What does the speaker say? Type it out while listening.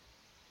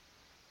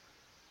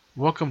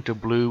Welcome to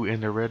Blue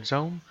in the Red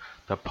Zone,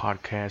 the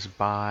podcast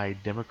by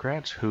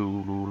Democrats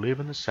who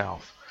live in the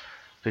South.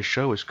 The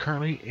show is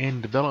currently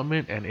in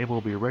development and it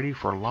will be ready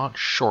for launch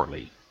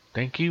shortly.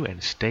 Thank you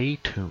and stay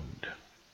tuned.